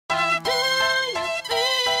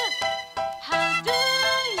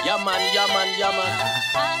man, yeah man, yeah man.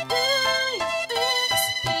 How do you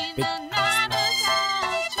feel in another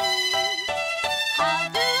country? How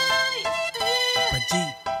do you feel?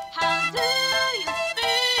 How do you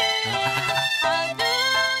feel? How do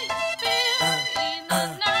you feel in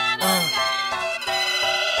another country?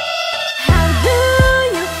 How do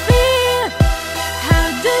you feel? How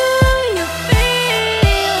do you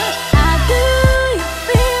feel? How do you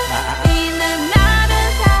feel in another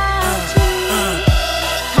country?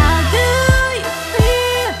 How do you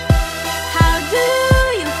feel? How do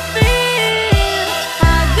you feel?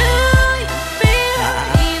 How do you feel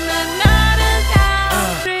in another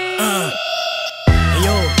country?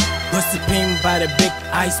 Yo, gossiping by the big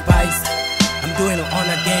Eyespy. I'm doing it on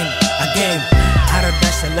again. Out of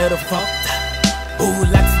dash a little fuck. Who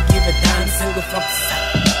likes to give a damn single fuck?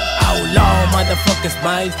 Outlaw motherfuckers,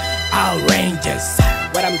 minds, outrageous.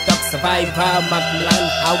 What I'm talking survivor, Macmillan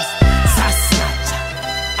house, snatch,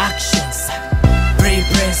 actions,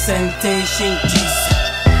 representation, Jesus.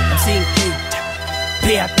 I'm seeing cake,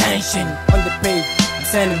 pay attention on the page. I'm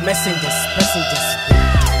sending messengers.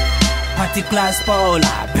 Party class,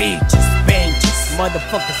 polar, beaches, benches,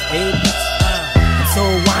 motherfuckers, babies. I'm so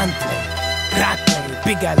wanted, crackly,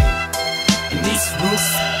 bigly. In these rooms,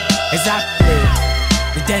 exactly.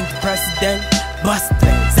 The then president, busted,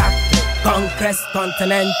 exactly. Congress,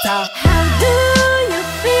 continental. How do you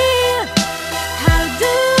feel? How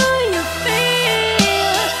do you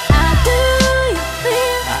feel? How do you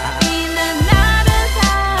feel in another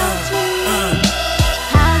country?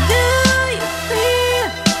 How do you feel?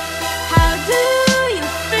 How do you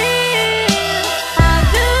feel? How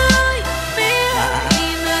do you feel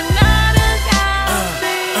in another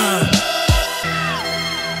country?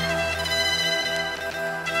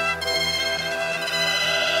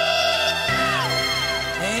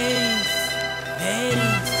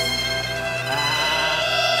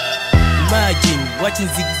 Imagine watching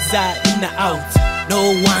zigzag in and out. No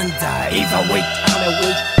wonder if I wait, I'm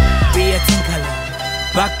awake. Be a tinkler.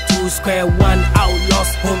 Back to square one,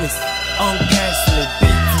 outlaws, homies. Uncarefully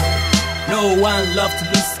beaten. No one love to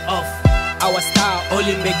miss off. Our style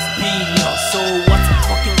only makes billions. So what's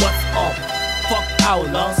up? Fuck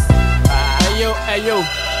outlaws. Ayo,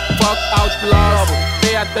 fuck outlaws.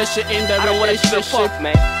 Pay attention in the relationship.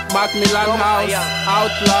 Macmillan house,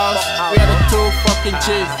 outlaws. We are the two fucking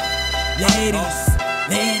G's. Ladies,